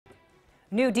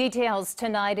New details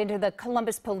tonight into the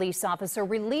Columbus police officer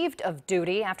relieved of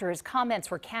duty after his comments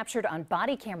were captured on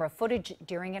body camera footage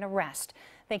during an arrest.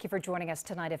 Thank you for joining us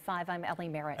tonight at 5. I'm Ellie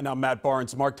Merritt. And I'm Matt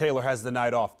Barnes. Mark Taylor has the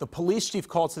night off. The police chief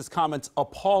calls his comments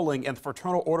appalling, and the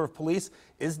Fraternal Order of Police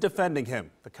is defending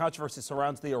him. The controversy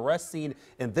surrounds the arrest scene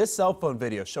in this cell phone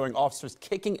video showing officers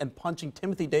kicking and punching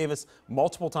Timothy Davis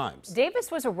multiple times.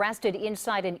 Davis was arrested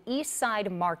inside an East Side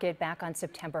market back on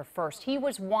September 1st. He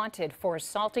was wanted for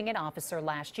assaulting an officer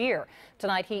last year.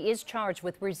 Tonight, he is charged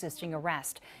with resisting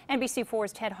arrest.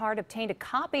 NBC4's Ted Hart obtained a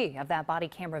copy of that body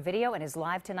camera video and is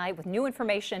live tonight with new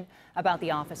information about the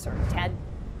officer. Ted?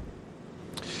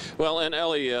 Well, and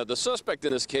Ellie, the suspect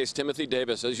in this case, Timothy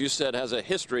Davis, as you said, has a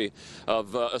history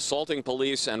of assaulting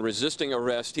police and resisting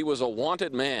arrest. He was a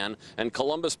wanted man, and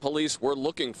Columbus police were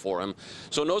looking for him.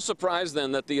 So no surprise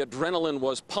then that the adrenaline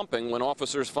was pumping when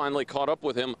officers finally caught up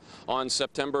with him on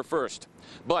September 1st.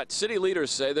 But city leaders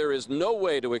say there is no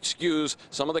way to excuse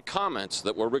some of the comments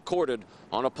that were recorded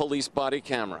on a police body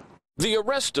camera. The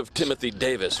arrest of Timothy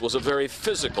Davis was a very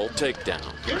physical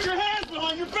takedown. Get your hands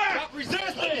behind your back! Stop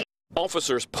resisting!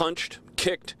 Officers punched,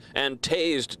 kicked, and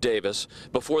tased Davis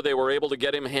before they were able to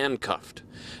get him handcuffed.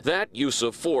 That use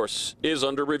of force is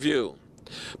under review.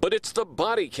 But it's the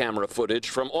body camera footage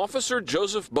from Officer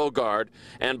Joseph Bogard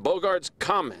and Bogard's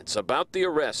comments about the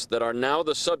arrest that are now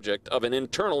the subject of an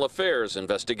internal affairs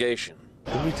investigation.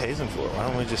 What are we tasing for? Why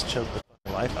don't we just choke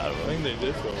the life out of him? I think they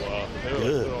did for a while.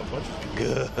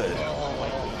 Good.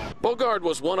 Bogard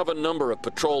was one of a number of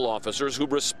patrol officers who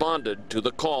responded to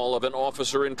the call of an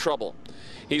officer in trouble.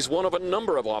 He's one of a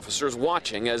number of officers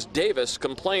watching as Davis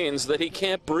complains that he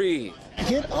can't breathe.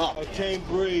 Get up. I can't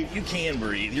breathe. You can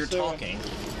breathe. You're talking.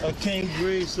 I can't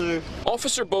breathe, sir.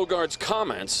 Officer Bogard's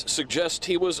comments suggest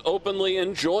he was openly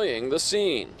enjoying the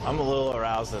scene. I'm a little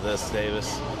aroused at this,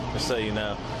 Davis, just so you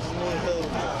know.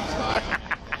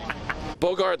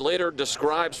 Bogard later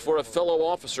describes for a fellow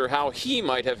officer how he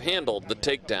might have handled the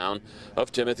takedown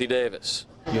of Timothy Davis.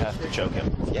 You have to choke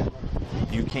him. Yeah.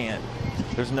 You can't.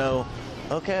 There's no,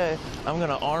 okay, I'm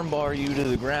going to armbar you to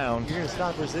the ground. You're going to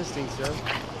stop resisting, sir.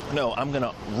 No, I'm going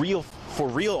to for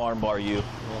real armbar you.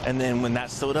 And then when that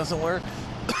still doesn't work,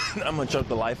 I'm going to choke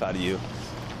the life out of you.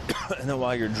 And then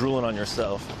while you're drooling on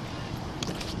yourself,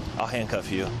 I'll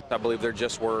handcuff you. I believe they're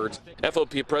just words.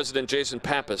 FOP President Jason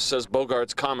Pappas says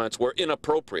Bogard's comments were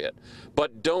inappropriate,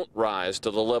 but don't rise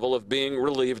to the level of being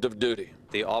relieved of duty.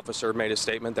 The officer made a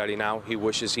statement that he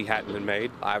wishes he hadn't been made.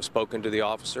 I've spoken to the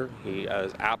officer. He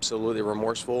is absolutely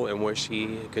remorseful and wish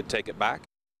he could take it back.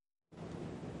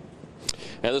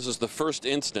 And this is the first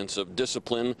instance of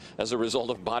discipline as a result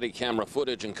of body camera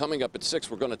footage. And coming up at 6,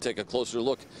 we're going to take a closer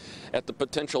look at the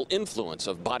potential influence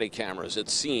of body cameras at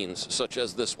scenes such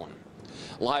as this one.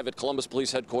 Live at Columbus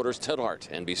Police Headquarters, Ted Hart,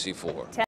 NBC4.